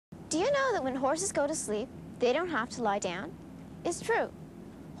Do you know that when horses go to sleep, they don't have to lie down? It's true.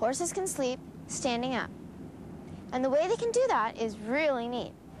 Horses can sleep standing up. And the way they can do that is really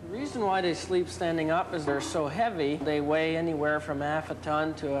neat. The reason why they sleep standing up is they're so heavy. They weigh anywhere from half a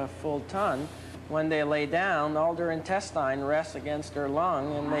ton to a full ton. When they lay down, all their intestine rests against their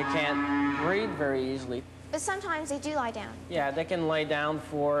lung and they can't breathe very easily. But sometimes they do lie down. Yeah, they can lay down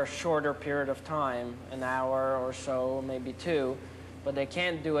for a shorter period of time, an hour or so, maybe 2, but they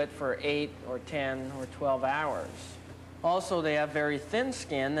can't do it for 8 or 10 or 12 hours. Also, they have very thin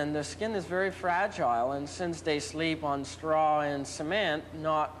skin, and the skin is very fragile, and since they sleep on straw and cement,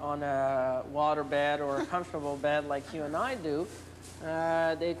 not on a water bed or a comfortable bed like you and I do,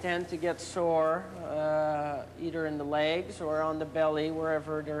 they tend to get sore either in the legs or on the belly,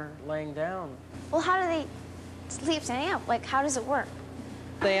 wherever they're laying down. Well, how do they sleep standing up? Like, how does it work?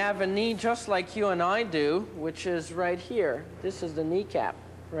 They have a knee just like you and I do, which is right here. This is the kneecap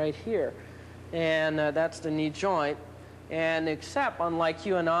right here, and that's the knee joint. And except, unlike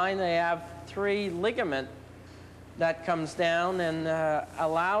you and I, they have 3 ligament that comes down and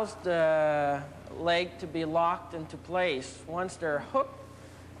allows the leg to be locked into place. Once they're hooked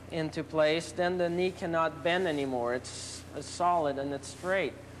into place, then the knee cannot bend anymore. It's solid and it's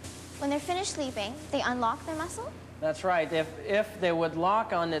straight. When they're finished sleeping, they unlock their muscle? That's right. If they would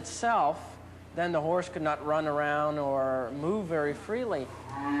lock on itself, then the horse could not run around or move very freely.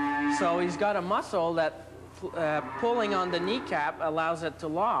 So he's got a muscle that pulling on the kneecap allows it to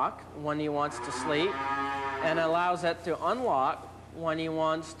lock when he wants to sleep and allows it to unlock when he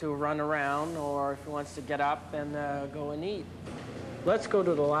wants to run around or if he wants to get up and go and eat. Let's go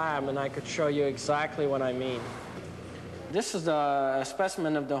to the lab and I could show you exactly what I mean. This is a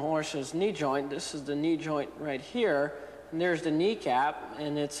specimen of the horse's knee joint. This is the knee joint right here. And there's the kneecap,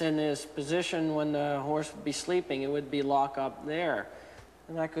 and it's in this position when the horse would be sleeping. It would be locked up there.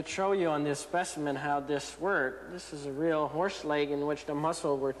 And I could show you on this specimen how this worked. This is a real horse leg in which the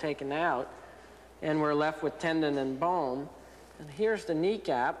muscle were taken out, and we're left with tendon and bone. And here's the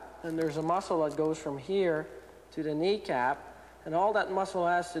kneecap, and there's a muscle that goes from here to the kneecap, and all that muscle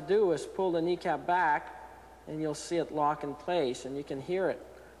has to do is pull the kneecap back, and you'll see it lock in place, and you can hear it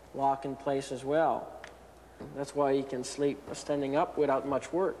lock in place as well. That's why you can sleep standing up without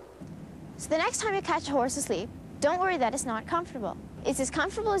much work. So the next time you catch a horse asleep, don't worry that it's not comfortable. It's as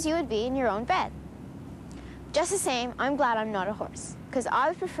comfortable as you would be in your own bed. Just the same, I'm glad I'm not a horse, because I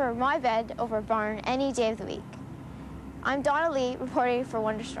would prefer my bed over a barn any day of the week. I'm Donna Lee, reporting for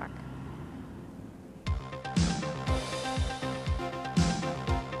Wonderstruck.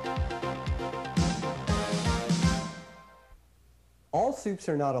 All soups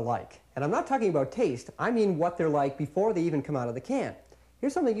are not alike, and I'm not talking about taste, I mean what they're like before they even come out of the can.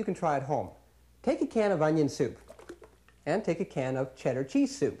 Here's something you can try at home. Take a can of onion soup, and take a can of cheddar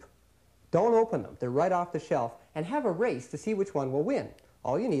cheese soup. Don't open them, they're right off the shelf, and have a race to see which one will win.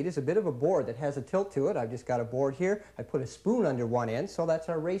 All you need is a bit of a board that has a tilt to it. I've just got a board here. I put a spoon under one end, so that's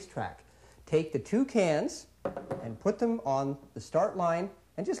our racetrack. Take the 2 cans and put them on the start line,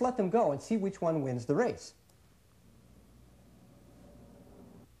 and just let them go and see which one wins the race.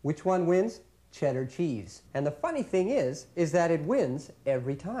 Which one wins? Cheddar cheese. And the funny thing is that it wins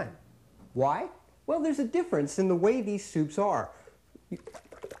every time. Why? Well, there's a difference in the way these soups are.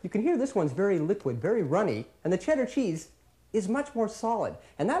 You can hear this one's very liquid, very runny, and the cheddar cheese is much more solid.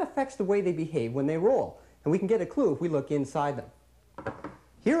 And that affects the way they behave when they roll. And we can get a clue if we look inside them.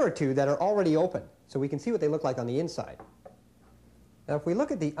 Here are 2 that are already open, so we can see what they look like on the inside. Now, if we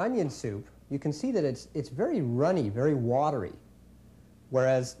look at the onion soup, you can see that it's very runny, very watery.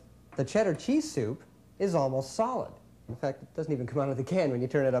 Whereas the cheddar cheese soup is almost solid. In fact, it doesn't even come out of the can when you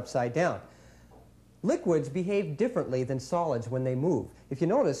turn it upside down. Liquids behave differently than solids when they move. If you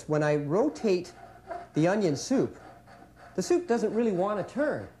notice, when I rotate the onion soup, the soup doesn't really want to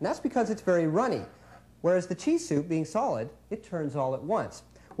turn. And that's because it's very runny. Whereas the cheese soup, being solid, it turns all at once.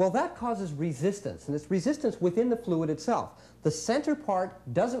 Well, that causes resistance, and it's resistance within the fluid itself. The center part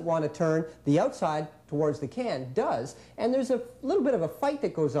doesn't want to turn, the outside towards the can does, and there's a little bit of a fight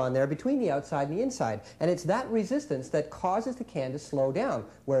that goes on there between the outside and the inside, and it's that resistance that causes the can to slow down,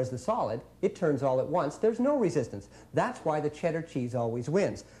 whereas the solid, it turns all at once, there's no resistance. That's why the cheddar cheese always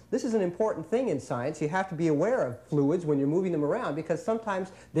wins. This is an important thing in science. You have to be aware of fluids when you're moving them around, because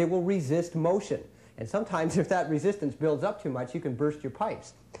sometimes they will resist motion. And sometimes if that resistance builds up too much, you can burst your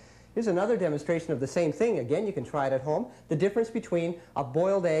pipes. Here's another demonstration of the same thing. Again, you can try it at home. The difference between a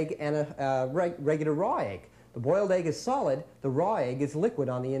boiled egg and a regular raw egg. The boiled egg is solid. The raw egg is liquid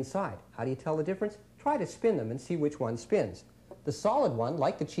on the inside. How do you tell the difference? Try to spin them and see which one spins. The solid one,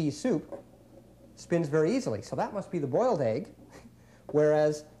 like the cheese soup, spins very easily. So that must be the boiled egg,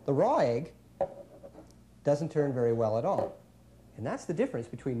 whereas The raw egg doesn't turn very well at all. And that's the difference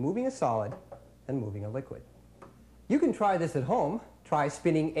between moving a solid and moving a liquid. You can try this at home. Try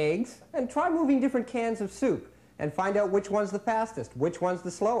spinning eggs and try moving different cans of soup and find out which one's the fastest, which one's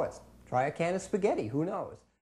the slowest. Try a can of spaghetti, who knows?